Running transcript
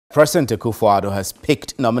President Akufo-Addo has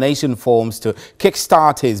picked nomination forms to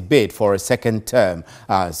kickstart his bid for a second term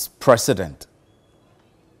as president.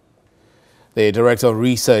 The Director of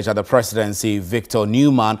Research at the Presidency, Victor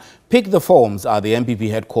Newman, picked the forms at the MPP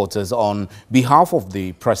headquarters on behalf of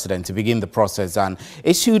the President to begin the process and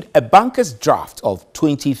issued a banker's draft of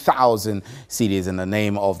 20,000 CDs in the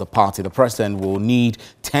name of the party. The President will need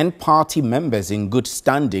 10 party members in good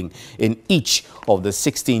standing in each of the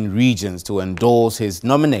 16 regions to endorse his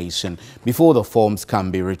nomination before the forms can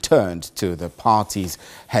be returned to the party's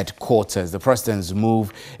headquarters. The President's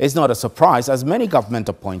move is not a surprise, as many government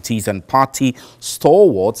appointees and party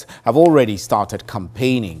stalwarts have already started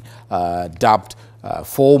campaigning, dubbed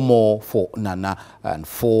 4 more for Nana and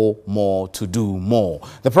 4 more to do more.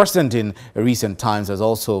 The President in recent times has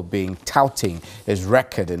also been touting his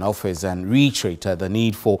record in office and reiterated the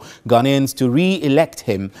need for Ghanaians to re-elect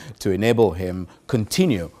him to enable him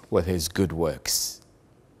continue with his good works.